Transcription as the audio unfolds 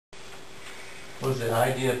Was the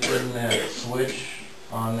idea of putting that switch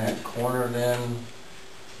on that corner then,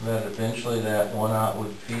 that eventually that one out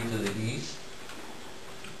would feed to the east?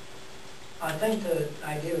 I think the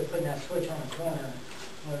idea of putting that switch on the corner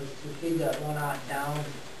was to feed that one out down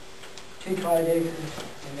 2 quiet acres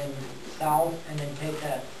and then south, and then take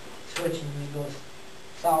that switch and you go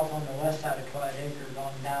south on the west side of quiet acres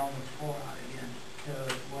on down with 4 out again to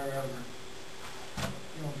wherever,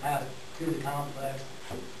 you know, pass through the complex.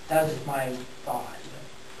 That was my thought.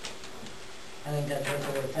 I think that's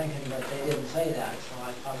what they were thinking, but they didn't say that, so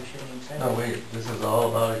I probably shouldn't even say that. No, wait, this is all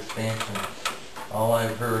about expansion. All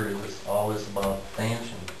I've heard is all this about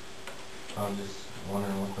expansion. I'm just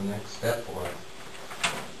wondering what the next step was.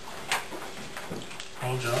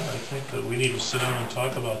 Well, John, I think that we need to sit down and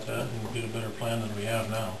talk about that and get a better plan than we have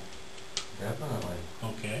now. Definitely.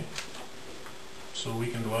 Okay? So we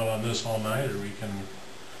can dwell on this all night, or we can,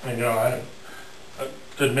 I know,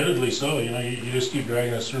 admittedly so, you know, you just keep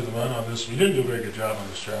dragging us through the mud on this. We didn't do a very good job on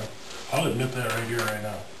this job. I'll admit that right here, right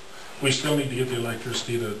now. We still need to get the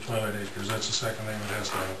electricity to Twilight Acres. That's the second thing that has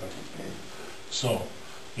to happen. So,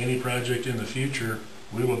 any project in the future,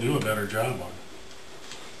 we will do a better job on.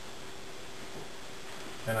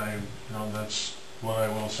 And you know, that's what I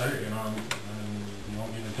will say, you know, and you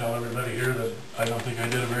want me to tell everybody here that I don't think I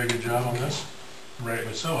did a very good job on this?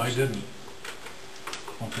 Rightly so, I didn't.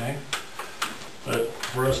 Okay? But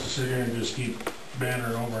for us to sit here and just keep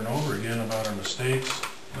bantering over and over again about our mistakes,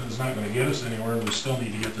 it's not going to get us anywhere. We still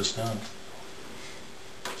need to get this done.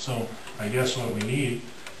 So I guess what we need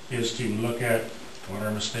is to look at what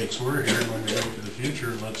our mistakes were here when we go to the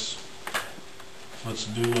future. Let's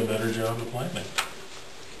do a better job of planning.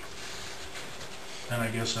 And I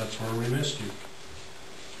guess that's where we missed you.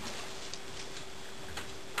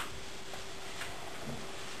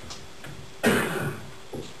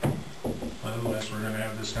 Otherwise, we're going to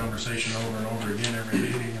have this conversation over and over again every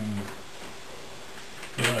meeting, and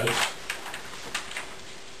you know,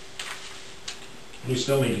 we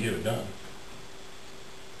still need to get it done.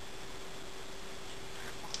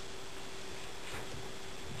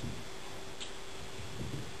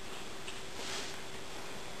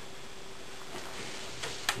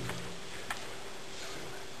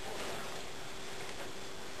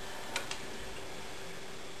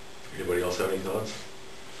 Anybody else have any thoughts?